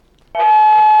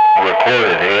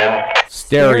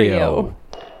Stereo.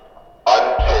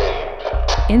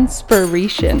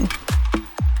 Inspiration.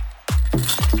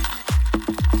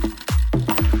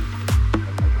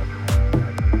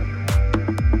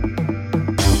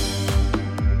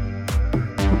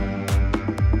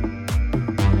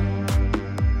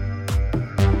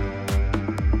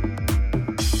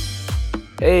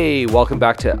 Hey, welcome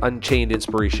back to Unchained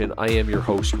Inspiration. I am your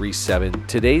host, Reese7.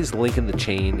 Today's link in the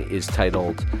chain is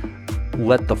titled,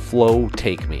 Let the Flow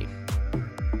Take Me.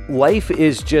 Life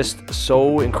is just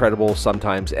so incredible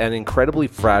sometimes and incredibly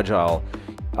fragile.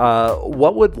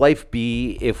 What would life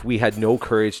be if we had no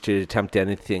courage to attempt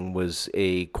anything was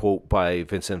a quote by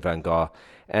Vincent van Gogh.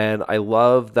 And I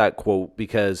love that quote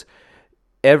because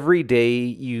every day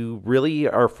you really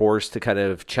are forced to kind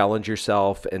of challenge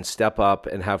yourself and step up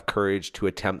and have courage to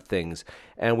attempt things.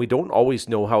 And we don't always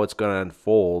know how it's going to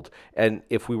unfold. And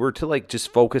if we were to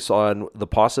just focus on the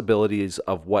possibilities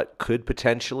of what could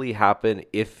potentially happen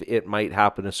if it might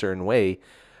happen a certain way,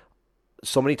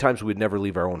 so many times we'd never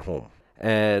leave our own home.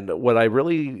 And what I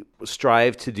really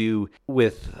strive to do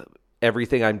with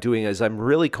everything I'm doing is I'm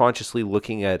really consciously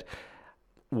looking at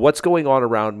what's going on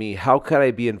around me? How can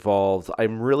I be involved?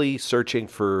 I'm really searching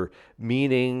for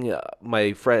meaning.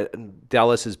 My friend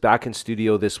Dallas is back in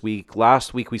studio this week.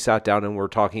 Last week we sat down and we were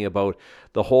talking about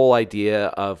the whole idea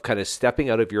of kind of stepping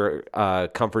out of your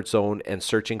comfort zone and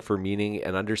searching for meaning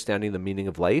and understanding the meaning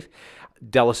of life.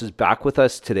 Dallas is back with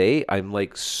us today. I'm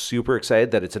super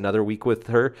excited that it's another week with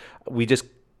her. We just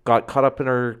got caught up in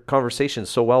our conversation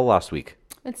so well last week.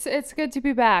 It's good to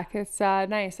be back. It's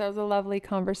nice. That was a lovely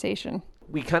conversation.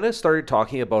 We kind of started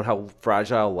talking about how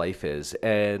fragile life is,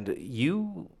 and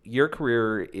your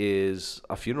career is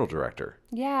a funeral director.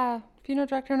 Yeah, funeral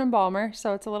director and embalmer.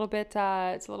 So it's a little bit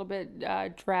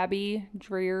drabby,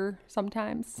 drear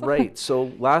sometimes. Right.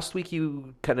 So last week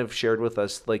you kind of shared with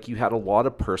us you had a lot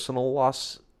of personal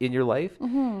loss in your life,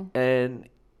 and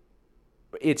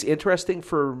it's interesting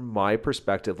for my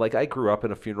perspective. I grew up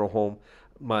in a funeral home.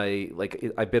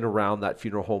 I've been around that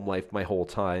funeral home life my whole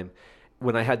time.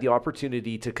 When I had the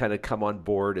opportunity to kind of come on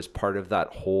board as part of that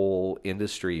whole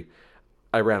industry,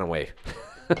 I ran away.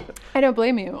 I don't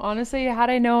blame you. Honestly, had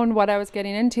I known what I was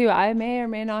getting into, I may or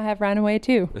may not have ran away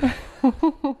too.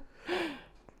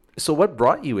 So what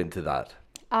brought you into that?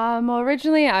 Well,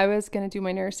 originally I was going to do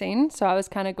my nursing. So I was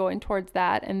kind of going towards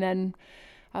that. And then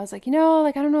I was like, I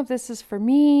don't know if this is for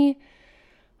me.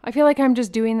 I feel like I'm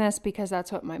just doing this because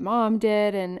that's what my mom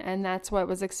did and that's what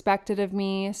was expected of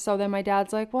me. So then my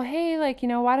dad's like, well, hey,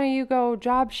 why don't you go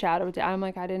job shadow? I'm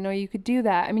like, I didn't know you could do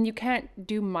that. I mean, you can't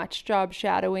do much job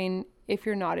shadowing if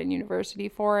you're not in university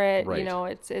for it. Right.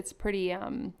 It's pretty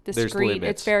discreet.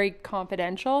 It's very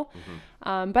confidential.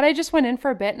 Mm-hmm. But I just went in for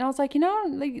a bit and I was like,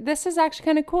 this is actually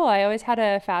kind of cool. I always had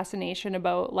a fascination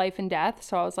about life and death.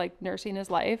 So I was like, nursing is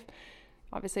life.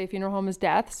 Obviously, a funeral home is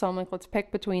death. So I'm like, let's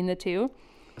pick between the two.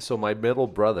 So my middle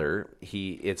brother,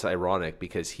 it's ironic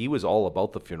because he was all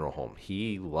about the funeral home.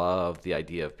 He loved the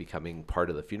idea of becoming part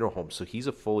of the funeral home. So he's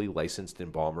a fully licensed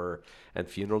embalmer and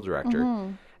funeral director.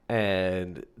 Mm-hmm.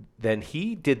 And then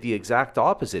he did the exact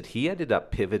opposite. He ended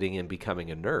up pivoting and becoming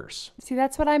a nurse. See,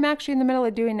 that's what I'm actually in the middle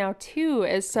of doing now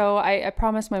too, so I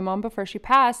promised my mom before she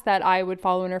passed that I would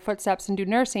follow in her footsteps and do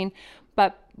nursing.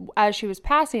 But as she was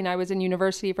passing, I was in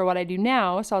university for what I do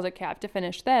now. So I was like, okay, I have to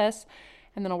finish this.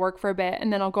 And then I'll work for a bit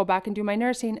and then I'll go back and do my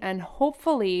nursing and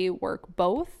hopefully work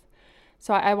both.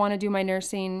 So I want to do my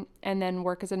nursing and then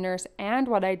work as a nurse and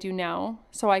what I do now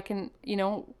so I can,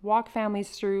 walk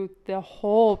families through the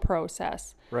whole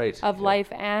process of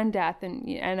life and death.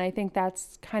 And I think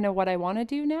that's kind of what I want to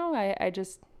do now.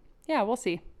 We'll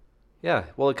see. Yeah.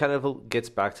 Well, it kind of gets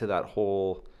back to that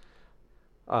whole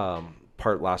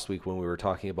part last week when we were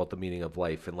talking about the meaning of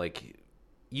life and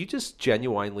you just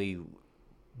genuinely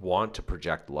want to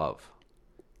project love.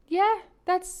 Yeah,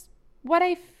 that's what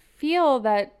I feel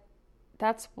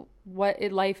that's what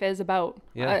life is about.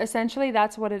 Yeah. Essentially,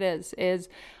 that's what it is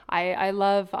I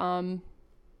love,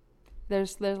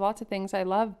 there's lots of things I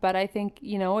love, but I think,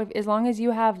 as long as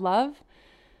you have love,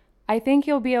 I think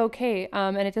you'll be okay.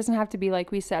 And it doesn't have to be,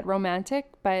 like we said, romantic,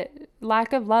 but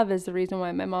lack of love is the reason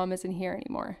why my mom isn't here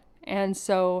anymore. And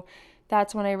so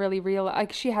that's when I really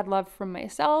realized, she had love from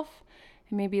myself,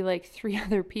 maybe 3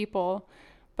 other people,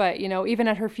 but even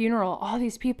at her funeral all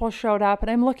these people showed up and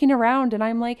I'm looking around and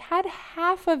I'm like, had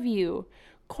half of you,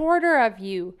 quarter of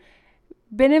you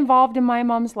been involved in my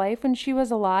mom's life when she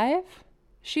was alive,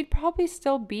 she'd probably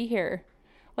still be here.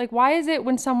 Why is it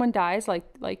when someone dies,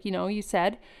 you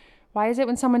said, why is it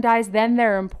when someone dies then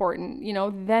they're important,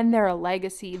 then they're a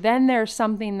legacy, then they're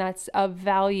something that's of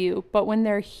value, but when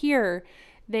they're here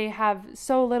they have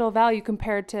so little value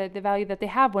compared to the value that they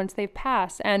have once they've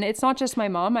passed. And it's not just my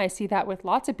mom. I see that with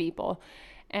lots of people.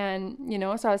 And, you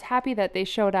know, so I was happy that they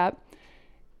showed up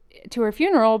to her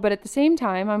funeral. But at the same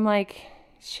time, I'm like,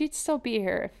 she'd still be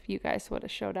here if you guys would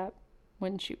have showed up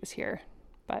when she was here.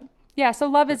 But yeah, so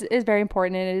love is very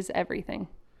important. And it is everything.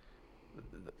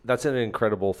 That's an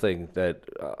incredible thing that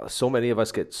so many of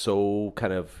us get so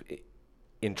kind of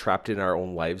entrapped in our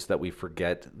own lives that we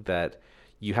forget that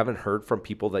you haven't heard from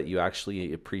people that you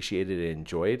actually appreciated and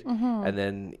enjoyed. And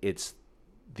then it's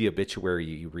the obituary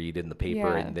you read in the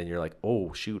paper, and then you're like,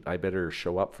 oh shoot, I better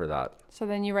show up for that. So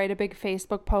then you write a big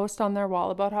Facebook post on their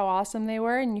wall about how awesome they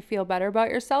were, and you feel better about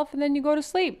yourself, and then you go to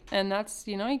sleep. And that's,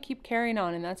 you know, you keep carrying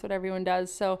on, and that's what everyone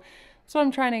does. So that's what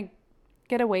I'm trying to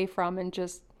get away from, and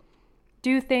just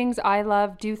do things I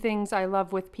love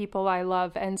with people I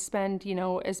love, and spend, you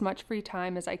know, as much free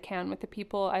time as I can with the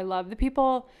people I love. The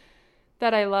people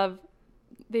that I love,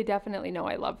 they definitely know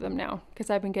I love them now,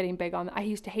 because I've been getting big on that. I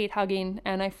used to hate hugging,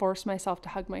 and I force myself to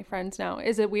hug my friends now.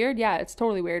 Is it weird? Yeah, it's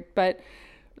totally weird, but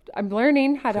I'm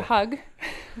learning how to hug.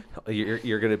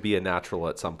 You're going to be a natural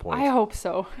at some point. I hope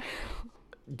so.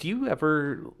 Do you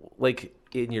ever, like,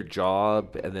 in your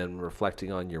job and then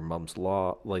reflecting on your mom's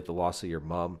like the loss of your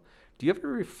mom, do you ever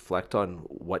reflect on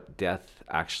what death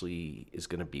actually is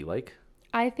going to be like?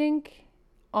 I think,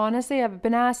 honestly, I've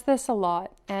been asked this a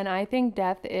lot, and I think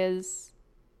death is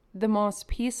the most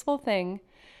peaceful thing,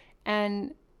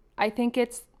 and I think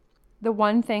it's the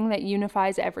one thing that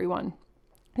unifies everyone.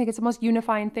 I think it's the most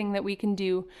unifying thing that we can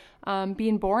do.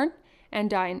 Being born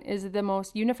and dying is the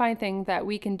most unifying thing that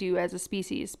we can do as a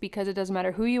species, because it doesn't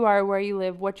matter who you are, where you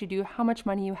live, what you do, how much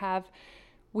money you have.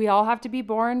 We all have to be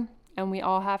born, and we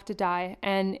all have to die.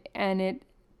 And it,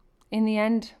 in the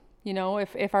end, you know,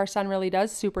 if our sun really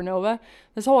does supernova,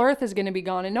 this whole earth is going to be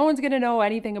gone, and no one's going to know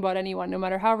anything about anyone, no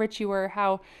matter how rich you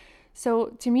were, so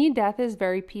to me, death is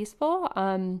very peaceful.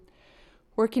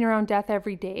 Working around death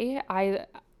every day, I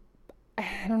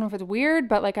don't know if it's weird,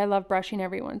 but like, I love brushing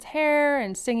everyone's hair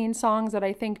and singing songs that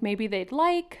I think maybe they'd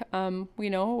like. You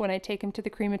know, when I take them to the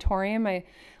crematorium, I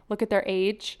look at their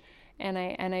age, and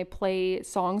I play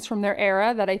songs from their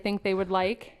era that I think they would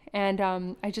like. And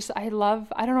I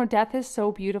love, I don't know, death is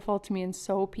so beautiful to me and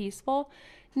so peaceful.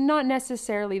 Not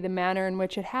necessarily the manner in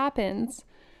which it happens,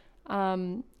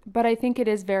 but I think it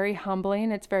is very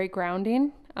humbling. It's very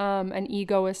grounding. An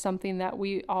ego is something that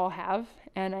we all have,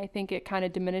 and I think it kind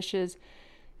of diminishes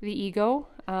the ego.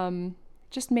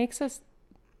 Just makes us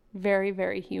very,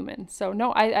 very human. So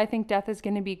no, I think death is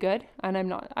going to be good, and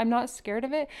I'm not scared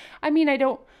of it. I mean, I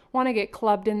don't want to get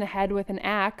clubbed in the head with an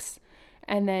axe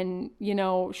and then, you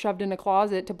know, shoved in a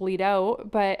closet to bleed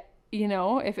out. But, you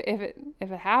know, if it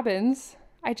happens,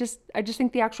 I just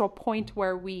think the actual point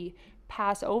where we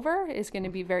pass over is going to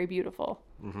be very beautiful.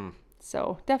 Mm-hmm.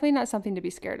 So definitely not something to be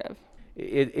scared of.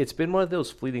 It's been one of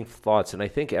those fleeting thoughts, and I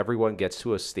think everyone gets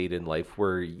to a state in life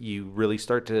where you really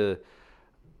start to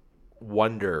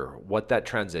wonder what that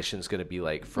transition is going to be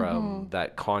like from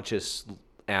that conscious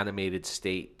animated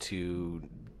state to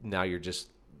now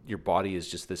your body is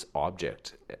just this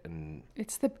object. And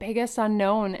it's the biggest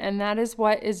unknown, and that is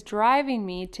what is driving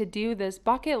me to do this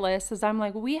bucket list. Is I'm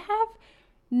like, we have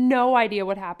no idea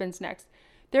what happens next.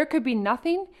 There could be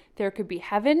nothing. There could be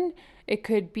heaven. It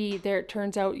could be there. It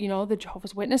turns out, you know, the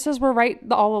Jehovah's Witnesses were right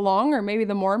all along, or maybe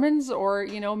the Mormons, or,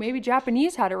 you know, maybe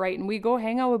Japanese had it right and we go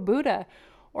hang out with Buddha,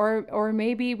 or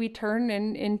maybe we turn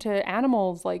into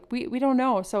animals. Like we don't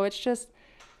know. So it's just,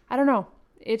 I don't know.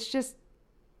 It's just,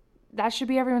 that should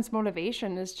be everyone's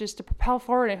motivation, is just to propel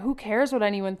forward. And who cares what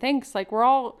anyone thinks? Like we're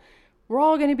all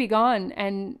going to be gone,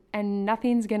 and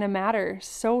nothing's going to matter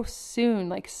so soon,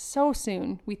 like so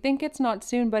soon. We think it's not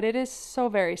soon, but it is so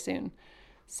very soon.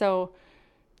 So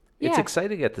yeah. It's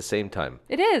exciting at the same time.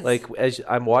 It is. Like, as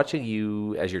I'm watching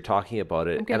you, as you're talking about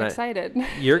it, I'm getting excited.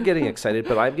 You're getting excited,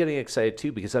 but I'm getting excited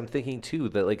too, because I'm thinking too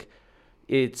that like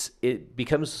it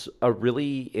becomes a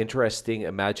really interesting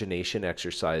imagination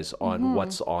exercise on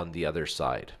what's on the other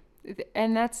side.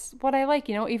 And that's what I like,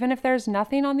 you know, even if there's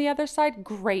nothing on the other side,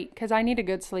 great, because I need a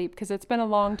good sleep, because it's been a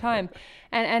long time.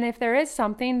 And if there is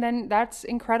something, then that's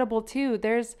incredible too.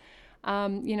 There's,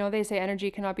 you know, they say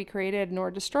energy cannot be created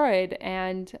nor destroyed.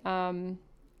 And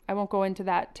I won't go into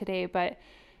that today, but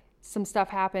some stuff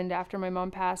happened after my mom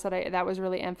passed that was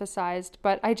really emphasized.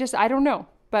 But I don't know.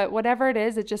 But whatever it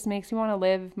is, it just makes me want to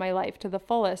live my life to the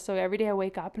fullest. So every day I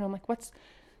wake up and I'm like, what's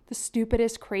the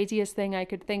stupidest, craziest thing I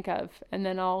could think of? And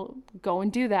then I'll go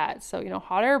and do that. So, you know,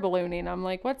 hot air ballooning. I'm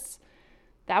like,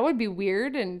 that would be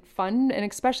weird and fun, and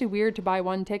especially weird to buy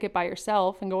one ticket by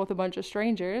yourself and go with a bunch of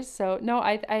strangers. So no,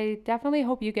 I definitely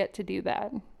hope you get to do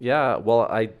that. Yeah, well,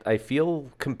 I feel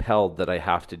compelled that I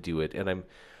have to do it, and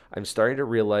I'm starting to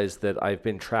realize that I've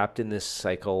been trapped in this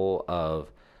cycle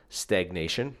of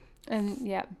stagnation. And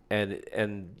yeah,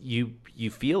 and you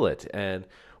feel it, and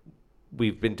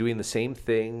we've been doing the same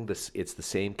thing. It's the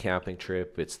same camping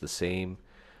trip. It's the same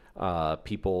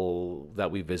people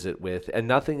that we visit with, and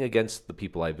nothing against the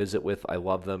people I visit with. I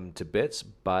love them to bits,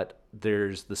 but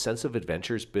there's the sense of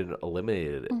adventure's been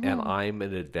eliminated, and I'm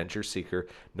an adventure seeker,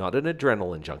 not an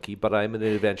adrenaline junkie, but I'm an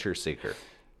adventure seeker.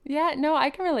 Yeah, no, I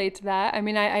can relate to that. I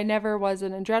mean, I never was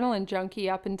an adrenaline junkie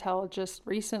up until just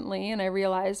recently, and I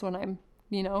realized when I'm,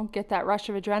 get that rush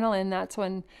of adrenaline, that's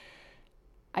when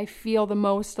I feel the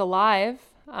most alive.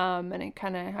 And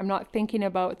I'm not thinking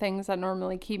about things that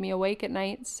normally keep me awake at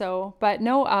night. So, but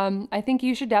no, I think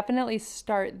you should definitely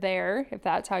start there if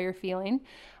that's how you're feeling.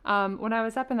 When I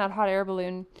was up in that hot air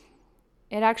balloon,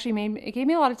 it gave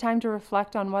me a lot of time to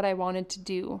reflect on what I wanted to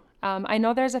do. I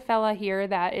know there's a fella here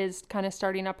that is kind of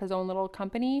starting up his own little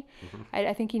company.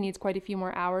 I think he needs quite a few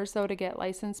more hours though to get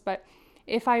licensed, but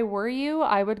if I were you,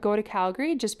 I would go to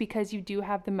Calgary just because you do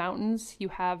have the mountains, you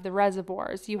have the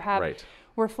reservoirs, Right.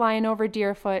 We're flying over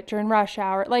Deerfoot during rush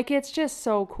hour. Like, it's just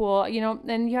so cool,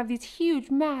 and you have these huge,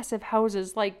 massive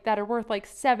houses like that are worth like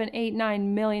 $7, $8, $9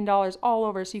 million all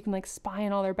over. So you can like spy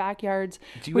in all their backyards.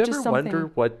 Do you ever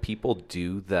wonder what people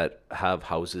do that have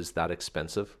houses that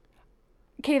expensive?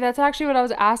 Okay, that's actually what I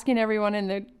was asking everyone in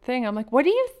the thing. I'm like, what do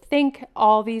you think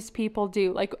all these people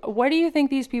do? Like, what do you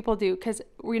think these people do? Because,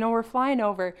 we're flying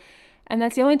over, and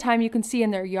that's the only time you can see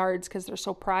in their yards because they're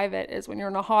so private is when you're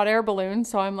in a hot air balloon.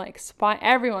 So I'm like,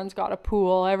 everyone's got a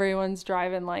pool. Everyone's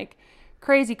driving like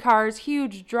crazy cars,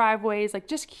 huge driveways, like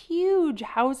just huge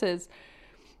houses.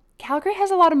 Calgary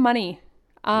has a lot of money.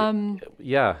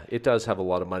 Yeah, it does have a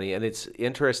lot of money, and it's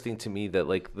interesting to me that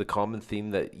like the common theme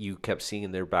that you kept seeing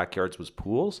in their backyards was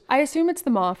pools. I assume it's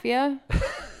the mafia.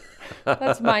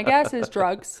 That's my guess, is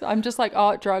drugs. I'm just like,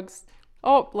 oh, drugs.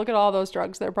 Oh, look at all those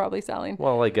drugs they're probably selling.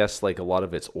 Well, I guess like a lot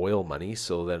of it's oil money,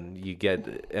 so then you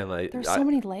get there's so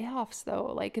many layoffs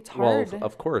though. Like, it's hard. Well,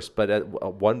 of course, but at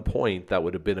one point that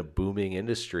would have been a booming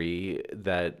industry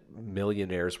that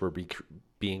millionaires were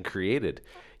being created.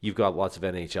 You've got lots of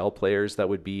NHL players that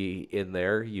would be in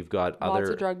there. You've got lots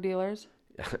of drug dealers.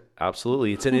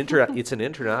 Absolutely. It's an it's an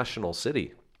international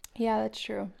city. Yeah, that's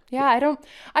true. Yeah,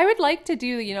 I would like to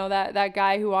do, that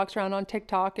guy who walks around on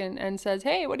TikTok and says,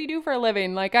 hey, what do you do for a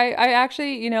living? Like, I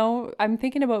actually, I'm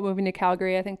thinking about moving to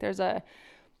Calgary. I think there's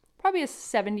probably a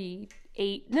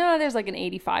 78, no, there's like an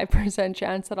 85%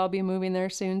 chance that I'll be moving there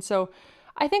soon. So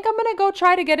I think I'm going to go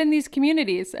try to get in these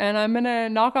communities, and I'm going to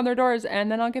knock on their doors,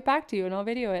 and then I'll get back to you and I'll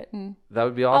video it. And that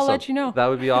would be awesome. I'll let you know. That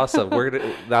would be awesome.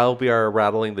 That'll be our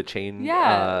rattling the chain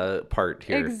part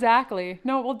here. Exactly.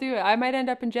 No, we'll do it. I might end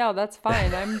up in jail. That's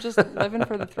fine. I'm just living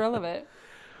for the thrill of it.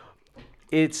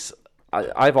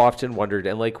 I've often wondered,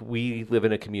 and like we live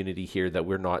in a community here that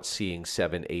we're not seeing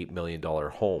 $7-8 million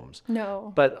homes.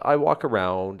 No. But I walk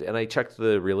around and I check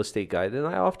the real estate guide, and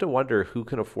I often wonder who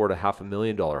can afford a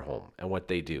 $500,000 home and what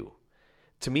they do.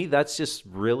 To me, that's just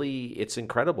really, it's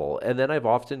incredible. And then I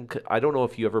don't know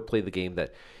if you ever play the game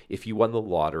that if you won the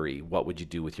lottery, what would you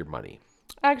do with your money?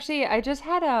 Actually, I just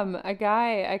had a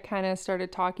guy I kind of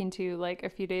started talking to like a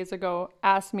few days ago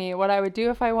ask me what I would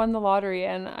do if I won the lottery,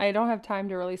 and I don't have time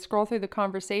to really scroll through the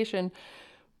conversation,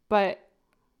 but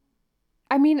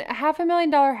I mean,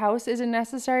 $500,000 house isn't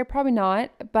necessary, probably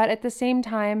not, but at the same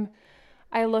time,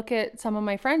 I look at some of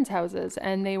my friends' houses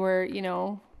and they were,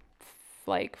 I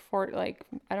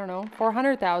don't know,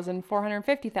 400,000,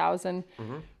 450,000.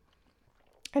 Mm-hmm.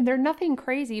 And they're nothing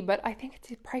crazy, but I think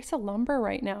the price of lumber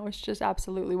right now is just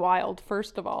absolutely wild,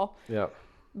 first of all. Yeah.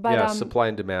 But supply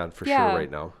and demand for sure right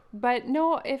now. But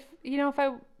no,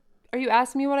 are you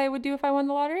asking me what I would do if I won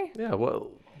the lottery? Yeah,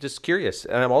 well, just curious.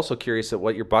 And I'm also curious at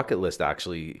what your bucket list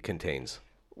actually contains.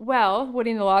 Well,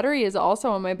 winning the lottery is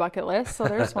also on my bucket list, so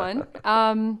there's one.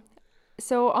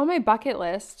 So on my bucket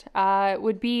list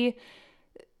would be,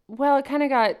 well, it kind of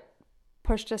got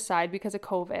pushed aside because of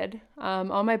COVID.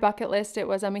 On my bucket list,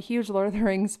 I'm a huge Lord of the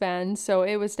Rings fan, so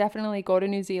it was definitely go to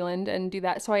New Zealand and do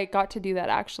that. So I got to do that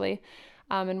actually,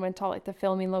 and went to all like the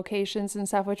filming locations and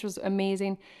stuff, which was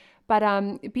amazing.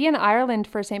 But be in Ireland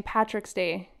for St. Patrick's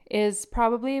Day is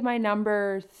probably my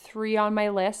number 3 on my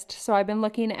list. So I've been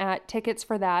looking at tickets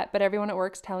for that, but everyone at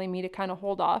work's telling me to kind of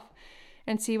hold off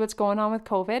and see what's going on with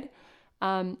COVID.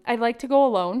 I'd like to go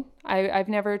alone. I've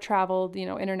never traveled,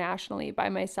 internationally by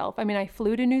myself. I mean, I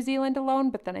flew to New Zealand alone,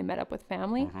 but then I met up with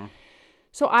family. Mm-hmm.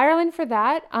 So Ireland for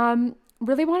that.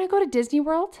 really want to go to Disney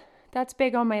World. That's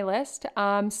big on my list.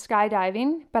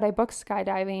 Skydiving, but I booked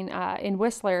skydiving in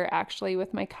Whistler actually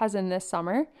with my cousin this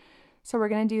summer. So we're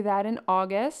going to do that in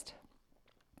August.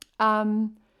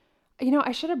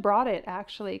 I should have brought it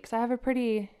actually because I have a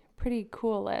pretty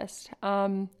cool list.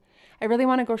 I really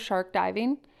want to go shark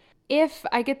diving. If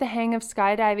I get the hang of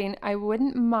skydiving, I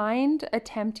wouldn't mind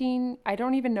attempting, I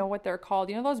don't even know what they're called.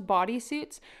 You know those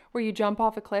bodysuits where you jump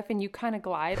off a cliff and you kind of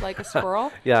glide like a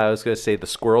squirrel? Yeah, I was going to say the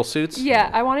squirrel suits. Yeah,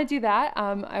 I want to do that.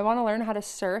 I want to learn how to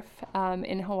surf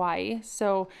in Hawaii.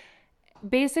 So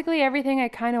basically everything I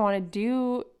kind of want to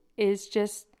do is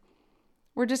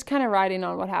we're just kind of riding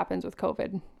on what happens with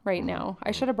COVID right now.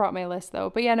 I should have brought my list though.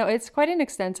 But yeah, no, it's quite an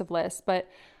extensive list, but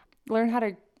learn how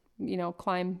to,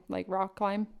 climb, like rock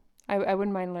climb. I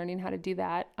wouldn't mind learning how to do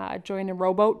that. Join a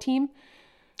rowboat team.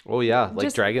 Oh yeah,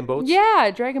 like dragon boats?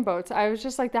 Yeah, dragon boats. I was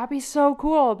just like, that'd be so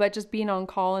cool, but just being on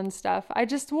call and stuff.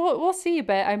 We'll see,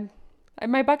 but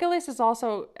my bucket list is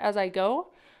also as I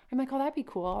go. I'm like, oh, that'd be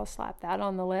cool. I'll slap that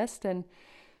on the list and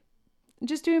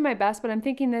just doing my best. But I'm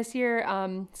thinking this year,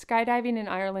 skydiving in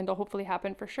Ireland will hopefully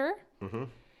happen for sure. Mm-hmm.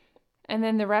 And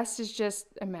then the rest is just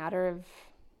a matter of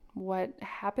what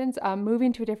happens.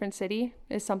 Moving to a different city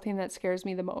is something that scares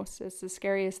me the most. It's the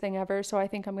scariest thing ever. So I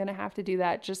think I'm going to have to do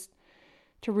that just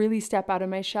to really step out of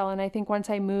my shell. And I think once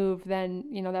I move, then,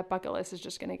 that bucket list is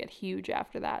just going to get huge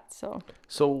after that. So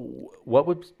what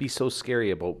would be so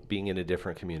scary about being in a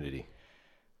different community?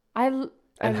 How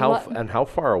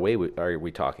far away are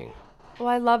we talking? Well,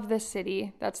 I love this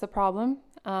city. That's the problem.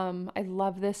 I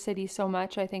love this city so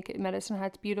much. I think Medicine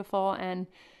Hat's beautiful. And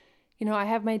I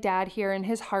have my dad here and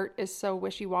his heart is so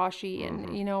wishy-washy and,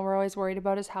 we're always worried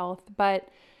about his health. But,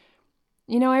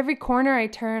 every corner I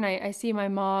turn, I see my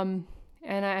mom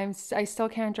and I still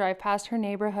can't drive past her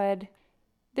neighborhood.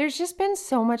 There's just been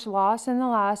so much loss in the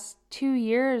last 2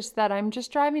 years that I'm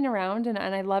just driving around and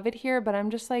I love it here. But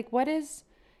I'm just like, what is,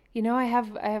 I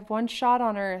have one shot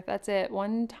on earth. That's it.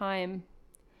 One time.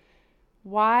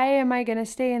 Why am I going to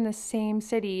stay in the same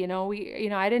city?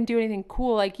 I didn't do anything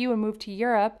cool like you and move to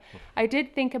Europe. I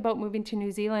did think about moving to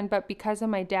New Zealand, but because of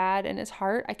my dad and his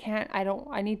heart,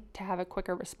 I need to have a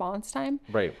quicker response time.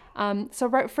 Right. So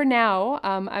right for now,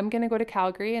 I'm going to go to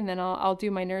Calgary and then I'll do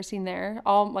my nursing there.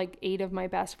 All 8 of my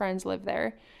best friends live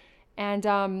there.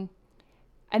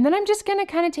 And then I'm just going to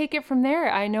kind of take it from there.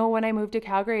 I know when I move to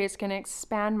Calgary, it's going to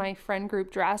expand my friend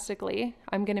group drastically.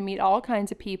 I'm going to meet all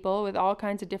kinds of people with all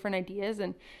kinds of different ideas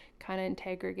and kind of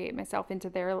integrate myself into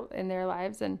in their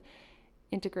lives and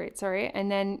integrate. And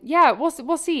then, yeah,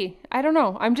 we'll see. I don't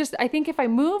know. I think if I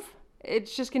move,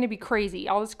 it's just going to be crazy.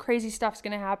 All this crazy stuff's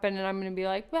going to happen and I'm going to be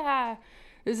like,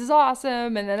 this is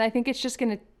awesome. And then I think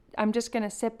I'm just going to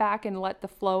sit back and let the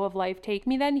flow of life take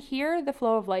me. Then here, the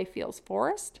flow of life feels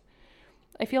forced.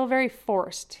 I feel very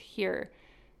forced here.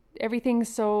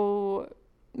 Everything's so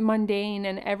mundane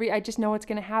and I just know what's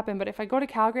going to happen. But if I go to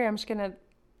Calgary, I'm just going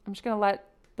to let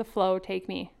the flow take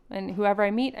me. And whoever I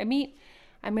meet.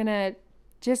 I'm going to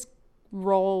just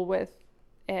roll with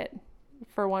it.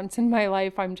 For once in my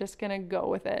life, I'm just going to go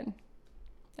with it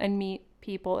and meet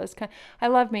people. I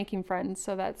love making friends.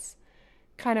 So that's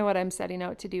kind of what I'm setting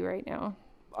out to do right now.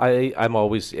 I'm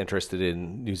always interested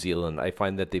in New Zealand. I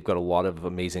find that they've got a lot of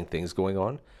amazing things going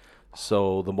on.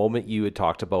 So the moment you had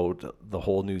talked about the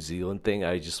whole New Zealand thing,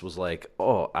 I just was like,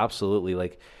 oh, absolutely.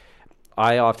 Like,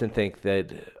 I often think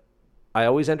that I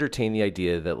always entertain the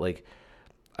idea that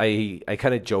I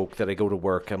kind of joke that I go to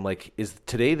work. I'm like, is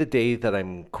today the day that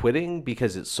I'm quitting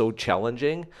because it's so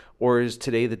challenging? Or is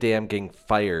today the day I'm getting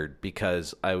fired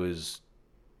because I was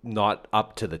not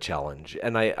up to the challenge?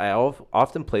 And I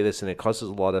often play this and it causes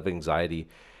a lot of anxiety.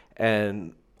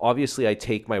 And obviously I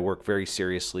take my work very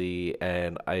seriously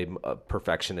and I'm a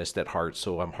perfectionist at heart.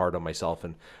 So I'm hard on myself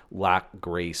and lack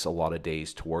grace a lot of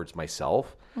days towards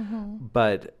myself. Mm-hmm.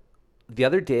 But the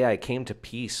other day I came to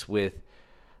peace with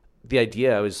the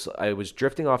idea. I was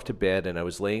drifting off to bed and I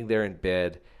was laying there in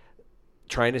bed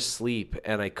trying to sleep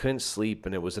and I couldn't sleep.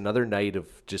 And it was another night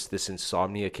of just this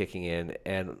insomnia kicking in.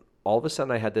 And all of a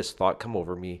sudden I had this thought come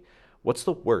over me. What's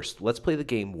the worst? Let's play the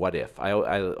game What If. I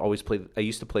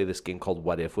used to play this game called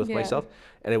What If with myself.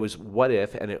 And it was what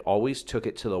if, and it always took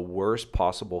it to the worst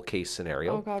possible case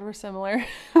scenario. Oh God, we're similar.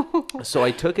 So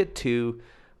I took it to,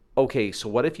 okay, so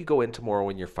what if you go in tomorrow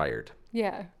and you're fired?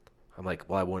 Yeah. I'm like,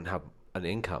 well, I wouldn't have an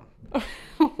income.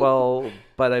 Well,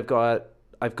 but I've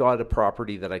got a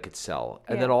property that I could sell.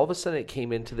 And then all of a sudden it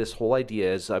came into this whole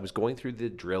idea as I was going through the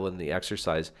drill and the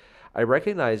exercise. I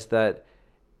recognized that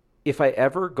if I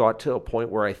ever got to a point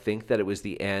where I think that it was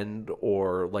the end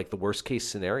or like the worst case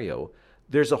scenario,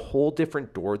 there's a whole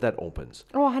different door that opens.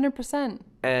 Oh, 100%.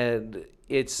 And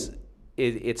it's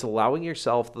allowing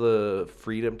yourself the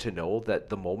freedom to know that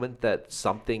the moment that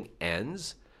something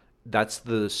ends, that's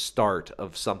the start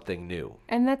of something new.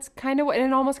 And that's kind of what, and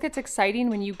it almost gets exciting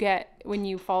when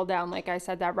you fall down, like I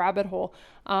said, that rabbit hole.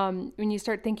 When you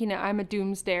start thinking I'm a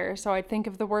doomsdayer. So I think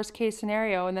of the worst case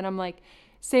scenario. And then I'm like,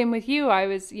 same with you. I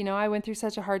went through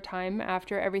such a hard time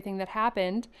after everything that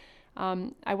happened.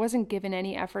 I wasn't giving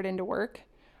any effort into work.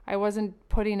 I wasn't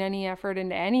putting any effort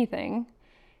into anything.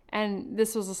 And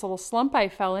this was this little slump I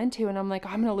fell into, and I'm like,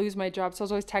 I'm going to lose my job. So I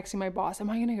was always texting my boss, am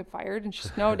I going to get fired? And she's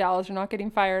like, no, Dallas, you're not getting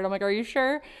fired. I'm like, are you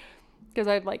sure? Because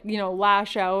I'd like,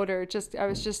 lash out, or I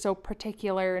was just so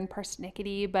particular and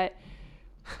persnickety. But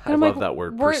I love that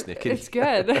word, persnickety. It's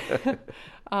good.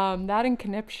 That and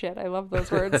knip shit. I love those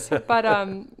words. But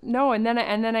no, and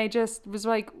then I just was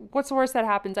like, what's the worst that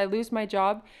happens? I lose my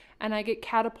job and I get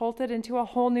catapulted into a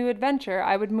whole new adventure.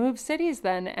 I would move cities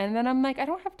then. And then I'm like, I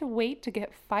don't have to wait to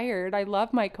get fired. I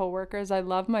love my coworkers. I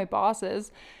love my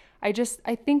bosses. I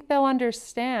think they'll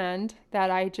understand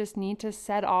that I just need to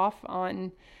set off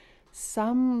on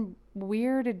some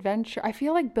weird adventure. I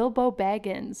feel like Bilbo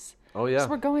Baggins. Oh, yeah. So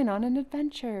we're going on an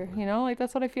adventure, like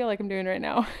that's what I feel like I'm doing right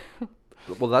now.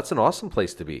 Well, that's an awesome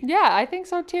place to be. Yeah, I think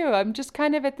so too. I'm just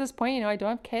kind of at this point, I don't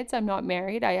have kids. I'm not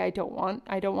married. I don't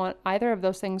want either of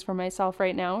those things for myself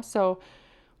right now. So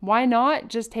why not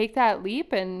just take that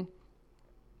leap and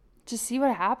just see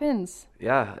what happens?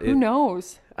 Yeah. Who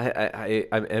knows?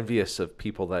 I'm envious of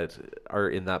people that are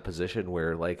in that position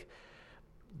where like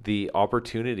the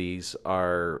opportunities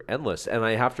are endless. And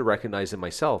I have to recognize in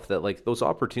myself that like those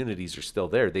opportunities are still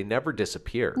there. They never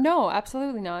disappear. No,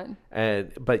 absolutely not.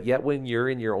 But yet when you're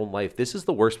in your own life, this is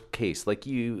the worst case. Like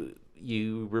you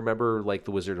remember like the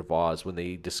Wizard of Oz when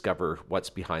they discover what's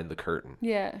behind the curtain.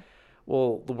 Yeah.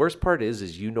 Well, the worst part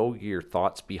is your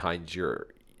thoughts behind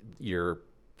your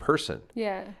person.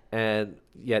 Yeah. And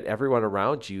yet everyone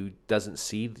around you doesn't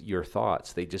see your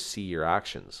thoughts. They just see your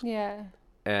actions. Yeah.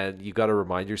 And you got to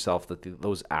remind yourself that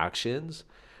those actions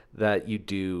that you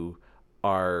do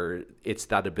it's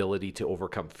that ability to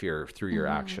overcome fear through your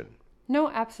action. No,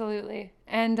 absolutely.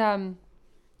 And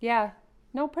yeah,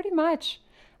 no, pretty much.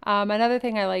 Another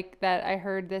thing I like that I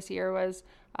heard this year was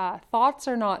thoughts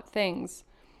are not things.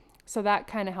 So that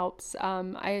kind of helps.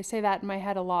 I say that in my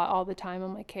head a lot all the time.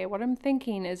 I'm like, okay, what I'm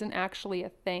thinking isn't actually a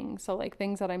thing. So like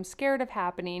things that I'm scared of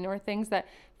happening, or things that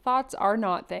thoughts are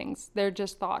not things. They're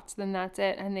just thoughts. Then that's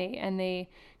it. And they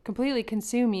completely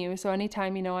consume you. So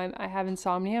anytime, I have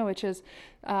insomnia, which is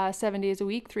 7 days a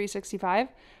week, 365.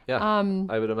 Yeah,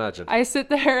 I would imagine. I sit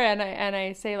there and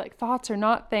I say like, thoughts are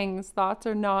not things. Thoughts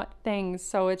are not things.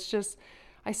 So it's just,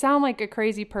 I sound like a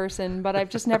crazy person, but I've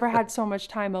just never had so much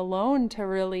time alone to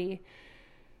really,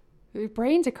 your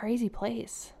brain's a crazy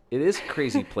place. It is a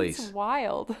crazy place. It's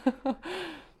wild.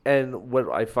 And what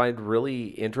I find really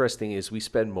interesting is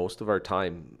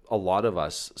a lot of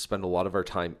us spend a lot of our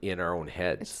time in our own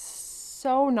heads. It's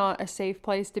so not a safe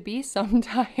place to be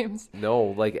sometimes.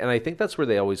 No, and I think that's where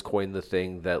they always coin the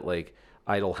thing that like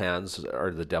idle hands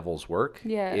are the devil's work.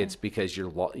 Yeah. It's because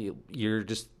you're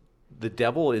just, the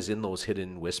devil is in those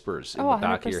hidden whispers in the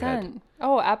back of your head.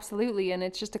 Oh, absolutely. And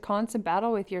it's just a constant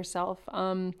battle with yourself.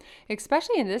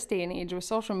 Especially in this day and age with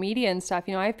social media and stuff.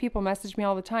 I have people message me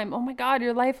all the time. Oh my God,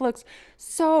 your life looks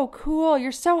so cool.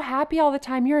 You're so happy all the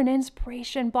time. You're an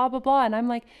inspiration, blah, blah, blah. And I'm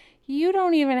like, you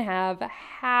don't even have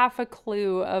half a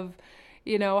clue of,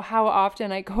 how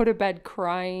often I go to bed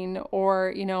crying,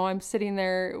 or, I'm sitting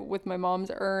there with my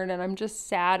mom's urn and I'm just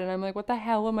sad. And I'm like, what the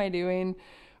hell am I doing?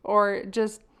 Or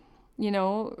just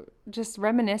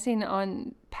reminiscing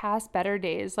on past better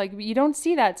days. Like, you don't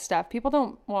see that stuff. People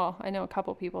don't, well, I know a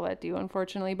couple people that do,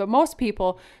 unfortunately, but most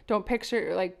people don't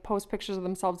post pictures of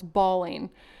themselves bawling.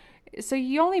 So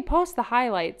you only post the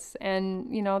highlights. And,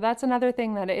 that's another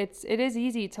thing that it is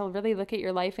easy to really look at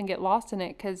your life and get lost in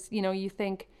it. 'Cause, you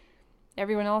think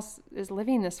everyone else is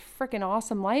living this freaking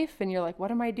awesome life and you're like,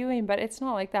 what am I doing? But it's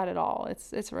not like that at all.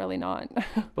 It's really not.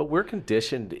 But we're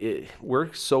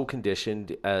so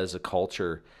conditioned as a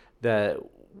culture that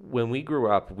when we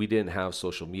grew up, we didn't have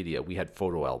social media. We had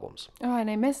photo albums. Oh, and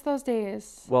I miss those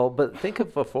days. Well, but think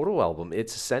of a photo album.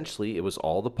 It was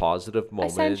all the positive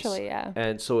moments. Essentially, yeah.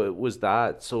 And so it was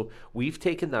that. So we've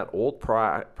taken that old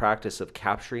practice of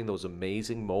capturing those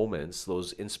amazing moments,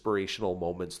 those inspirational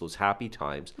moments, those happy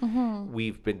times. Mm-hmm.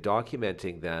 We've been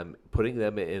documenting them, putting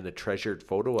them in a treasured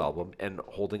photo album and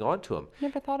holding on to them.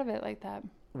 Never thought of it like that.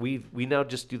 We now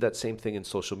just do that same thing in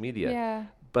social media. Yeah.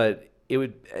 But it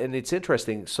would, and it's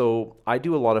interesting. So I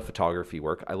do a lot of photography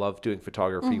work. I love doing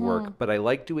photography work, but I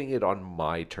like doing it on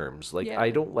my terms. Like Yeah.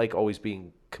 I don't like always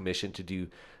being commissioned to do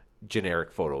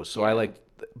generic photos. So I Yeah. like,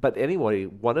 but anyway,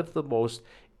 one of the most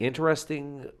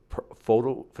interesting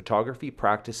photography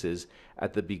practices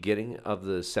at the beginning of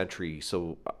the century,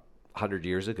 so 100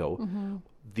 years ago,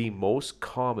 the most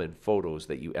common photos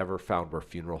that you ever found were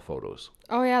funeral photos.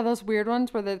 Oh yeah, those weird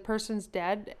ones where the person's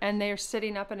dead and they're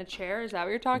sitting up in a chair. Is that what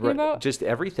you're talking Right, about? just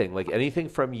everything, like anything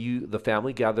from you, the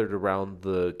family gathered around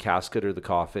the casket or the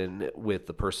coffin with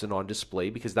the person on display,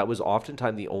 because that was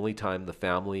oftentimes the only time the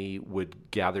family would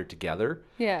gather together,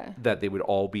 Yeah. that they would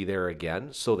all be there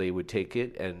again. So they would take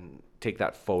it and take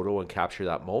that photo and capture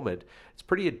that moment. It's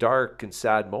pretty a dark and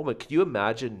sad moment. Can you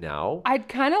imagine now? I'd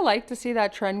kind of like to see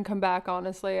that trend come back,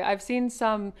 honestly. I've seen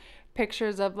some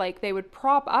pictures of like they would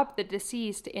prop up the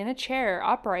deceased in a chair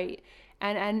upright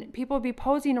and people would be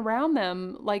posing around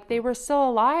them like they were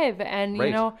still alive. And, Right.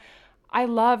 you know, I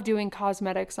love doing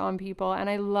cosmetics on people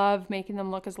and I love making them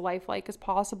look as lifelike as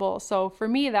possible. So for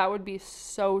me, that would be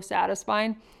so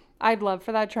satisfying. I'd love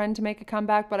for that trend to make a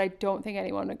comeback, but I don't think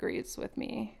anyone agrees with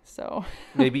me. So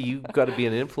Maybe you got to be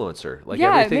an influencer. Like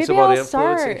yeah, everything's maybe about I'll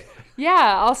influencing. start.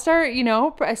 Yeah, I'll start, you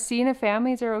know, seeing if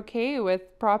families are okay with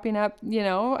propping up, you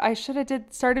know. I should have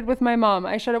started with my mom.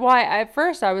 I should have, well, at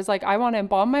first I was like, I want to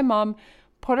embalm my mom,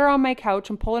 put her on my couch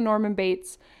and pull a Norman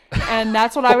Bates. And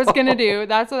that's what I was going to do.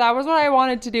 That was what I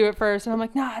wanted to do at first. And I'm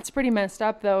like, nah, it's pretty messed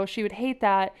up though. She would hate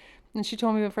that. And she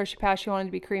told me before she passed, she wanted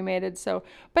to be cremated. So,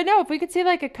 but no, if we could see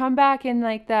like a comeback in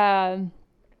like you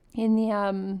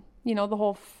know, the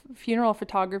whole funeral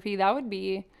photography,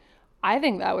 I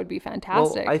think that would be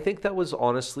fantastic. Well, I think that was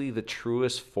honestly the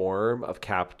truest form of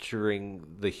capturing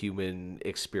the human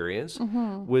experience,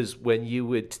 was when you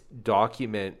would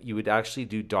you would actually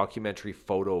do documentary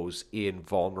photos in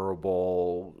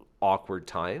vulnerable, awkward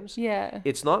times. Yeah.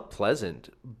 It's not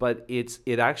pleasant, but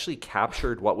it actually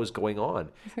captured what was going on.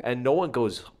 And no one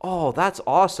goes, "Oh, that's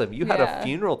awesome. You had Yeah. a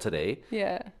funeral today."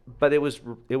 Yeah. But it was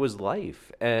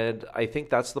life. And I think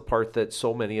that's the part that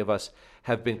so many of us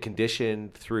have been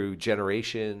conditioned through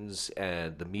generations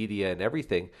and the media and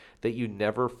everything, that you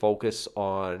never focus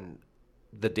on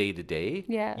the day to day.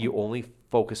 Yeah. You only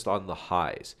focused on the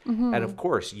highs. And of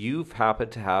course, you've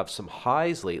happened to have some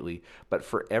highs lately, but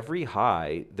for every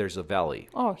high, there's a valley.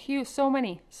 Oh, huge. So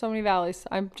many valleys.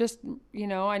 I'm just, you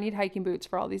know, I need hiking boots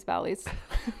for all these valleys.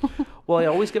 Well, I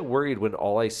always get worried when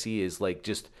all I see is like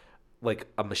just like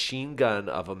a machine gun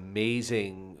of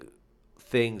amazing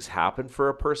things happen for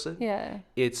a person. Yeah.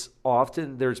 It's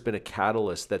often there's been a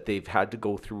catalyst that they've had to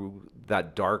go through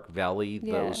that dark valley,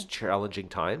 Yeah. those challenging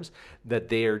times, that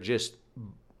they are just,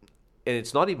 and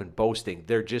it's not even boasting,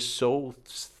 they're just so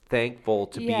thankful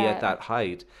to be Yeah. at that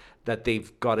height that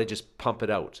they've got to just pump it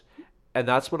out. And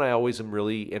that's when I always am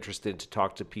really interested to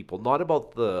talk to people, not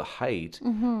about the height,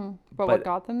 But what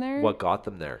got them there? what got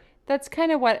them there. That's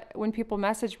kind of what, when people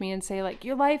message me and say like,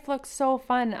 your life looks so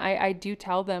fun, I do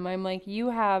tell them, I'm like,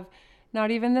 you have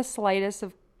not even the slightest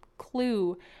of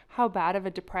clue how bad of a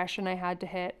depression I had to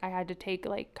hit. I had to take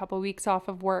like a couple weeks off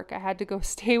of work. I had to go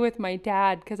stay with my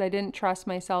dad because I didn't trust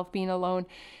myself being alone.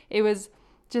 It was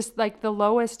just like the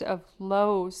lowest of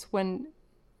lows when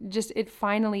just it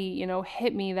finally, you know,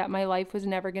 hit me that my life was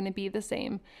never going to be the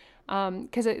same.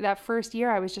 Because that first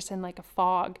year I was just in like a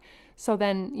fog. So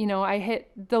then, you know, I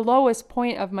hit the lowest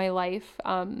point of my life,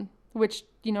 which,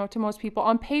 you know, to most people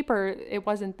on paper, it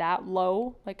wasn't that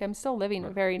low. Like I'm still living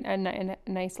a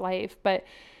nice life, but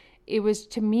it was,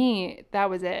 to me, that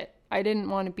was it. I didn't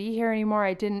want to be here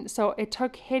anymore. So it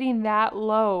took hitting that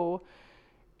low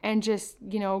and just,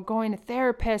 you know, going to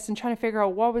therapists and trying to figure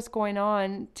out what was going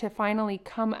on to finally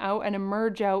come out and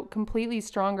emerge out completely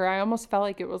stronger. I almost felt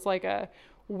like it was like a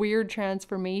weird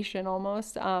transformation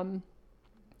almost. And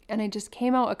I just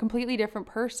came out a completely different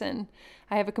person.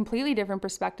 I have a completely different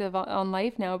perspective on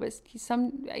life now, but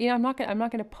I'm not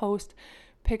gonna post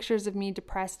pictures of me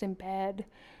depressed in bed,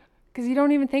 because you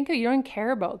don't even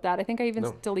care about that. I think I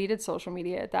even deleted social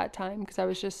media at that time because I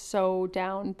was just so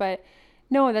down. But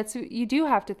no, you do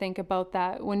have to think about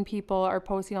that when people are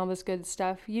posting all this good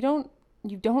stuff. You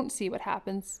don't see what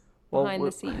happens behind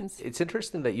the scenes. It's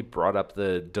interesting that you brought up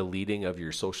the deleting of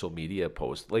your social media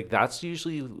post. Like that's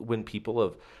usually when people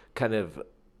have kind of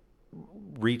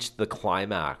reached the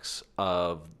climax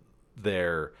of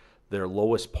their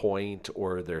lowest point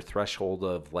or their threshold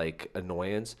of like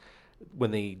annoyance,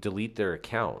 when they delete their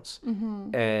accounts.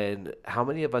 And how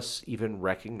many of us even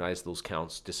recognize those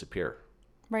accounts disappear?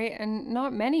 Right. And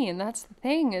not many. And that's the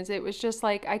thing, is it was just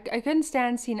like, I couldn't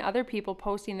stand seeing other people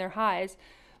posting their highs.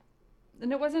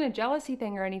 and it wasn't a jealousy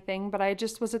thing or anything, but I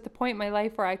just was at the point in my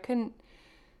life where I couldn't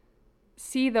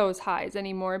see those highs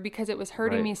anymore because it was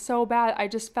hurting me so bad. I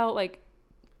just felt like,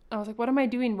 I was like, what am I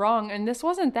doing wrong? And this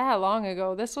wasn't that long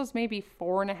ago. This was maybe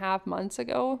 4.5 months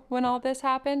ago when all this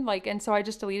happened. And so I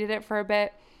just deleted it for a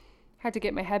bit, had to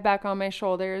get my head back on my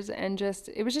shoulders, and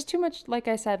it was just too much, like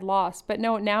I said, loss. But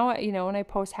no, now, when I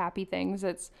post happy things,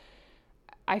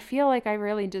 I feel like I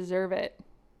really deserve it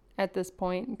at this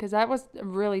point, because that was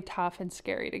really tough and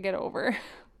scary to get over.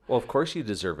 Well, of course you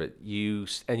deserve it. You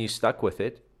stuck with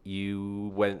it.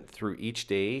 You went through each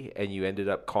day and you ended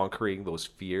up conquering those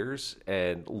fears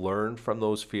and learned from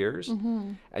those fears,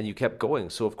 and you kept going.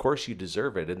 So of course you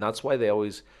deserve it. And that's why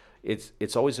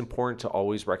it's always important to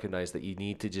always recognize that you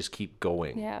need to just keep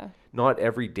going. Yeah. Not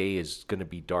every day is going to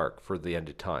be dark for the end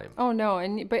of time. Oh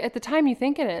no. But at the time you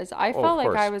think it is. I felt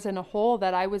like I was in a hole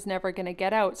that I was never going to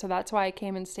get out. So that's why I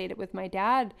came and stayed with my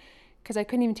dad, because I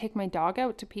couldn't even take my dog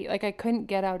out to pee. Like, I couldn't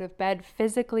get out of bed.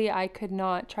 Physically, I could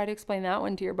not. Try to explain that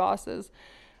one to your bosses.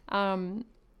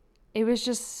 It was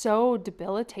just so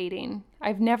debilitating.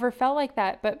 I've never felt like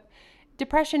that. But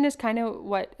depression is kind of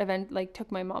what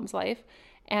took my mom's life.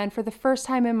 And for the first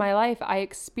time in my life, I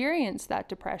experienced that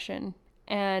depression.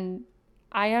 And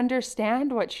I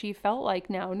understand what she felt like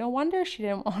now. No wonder she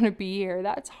didn't want to be here.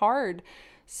 That's hard.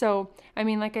 So, I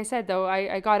mean, like I said, though,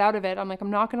 I got out of it. I'm like,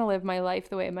 I'm not going to live my life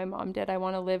the way my mom did. I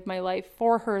want to live my life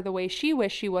for her the way she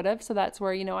wished she would have. So that's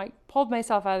where, I pulled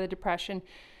myself out of the depression,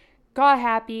 got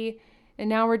happy, and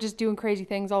now we're just doing crazy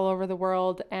things all over the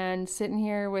world and sitting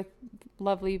here with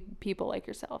lovely people like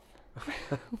yourself.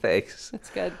 Thanks. That's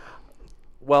good.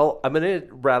 Well, I'm going to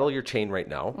rattle your chain right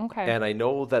now. Okay. And I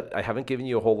know that I haven't given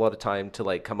you a whole lot of time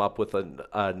to come up with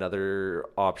another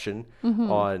option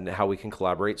on how we can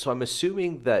collaborate. So I'm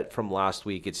assuming that from last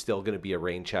week, it's still going to be a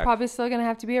rain check. Probably still going to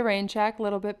have to be a rain check. A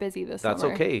little bit busy this summer. That's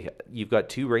okay. You've got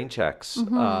 2 rain checks,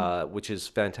 which is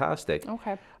fantastic.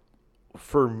 Okay.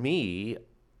 For me,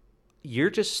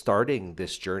 you're just starting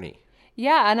this journey.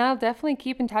 Yeah, and I'll definitely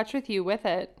keep in touch with you with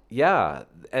it. Yeah,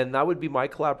 and that would be my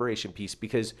collaboration piece,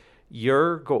 because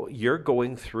you're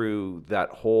going through that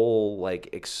whole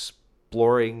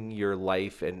exploring your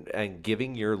life and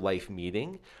giving your life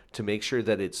meaning to make sure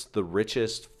that it's the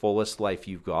richest, fullest life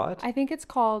you've got. I think it's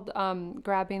called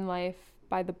grabbing life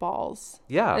by the balls.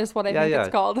 Yeah. Is what I think it's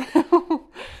called.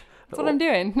 That's what I'm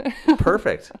doing.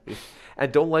 Perfect.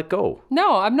 And don't let go.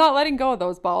 No, I'm not letting go of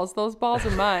those balls. Those balls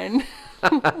are mine.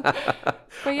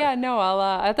 But yeah, no,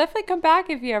 I'll definitely come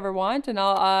back if you ever want, and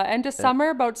I'll end of summer,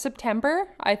 about September.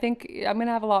 I think I'm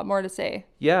gonna have a lot more to say.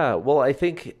 Yeah, well, I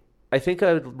think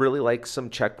I'd really like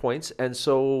some checkpoints, and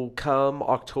so come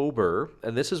October,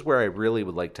 and this is where I really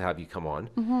would like to have you come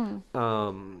on.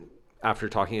 After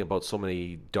talking about so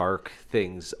many dark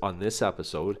things on this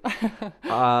episode,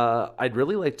 I'd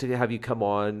really like to have you come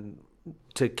on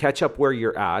to catch up where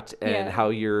you're at and how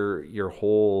your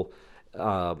whole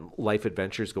life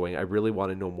adventure is going. I really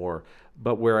want to know more.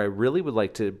 But where I really would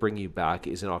like to bring you back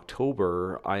is in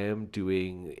October. I am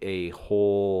doing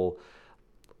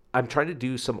I'm trying to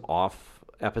do some off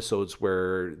episodes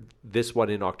where this one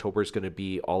in October is going to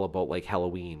be all about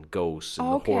Halloween, ghosts, and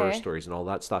the horror stories and all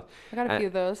that stuff. I got a few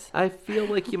of those. I feel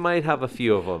like you might have a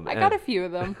few of them. I got a few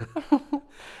of them.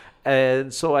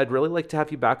 And so I'd really like to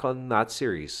have you back on that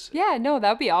series. Yeah, no,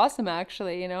 that'd be awesome,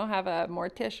 actually. Have a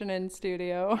mortician in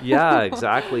studio. Yeah,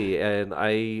 exactly. And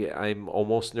I'm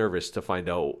almost nervous to find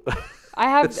out. I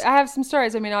have some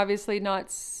stories. I mean, obviously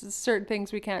not certain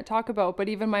things we can't talk about, but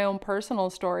even my own personal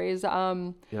stories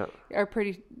are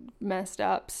pretty messed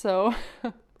up. So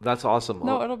that's awesome.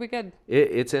 No, it'll be good.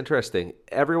 It's interesting.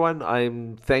 Everyone,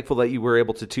 I'm thankful that you were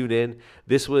able to tune in.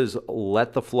 This was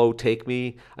Let the Flow Take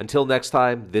Me. Until next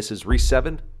time, this is Reese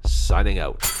 7 signing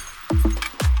out.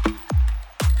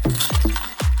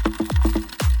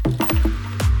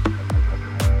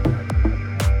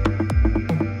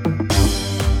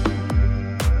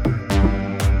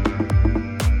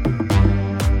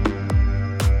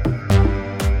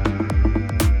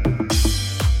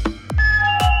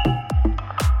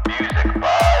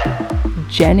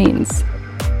 Jennings.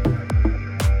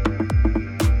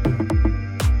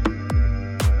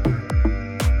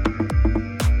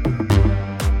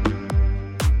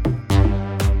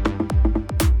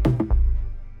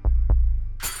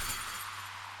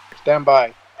 Stand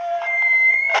by.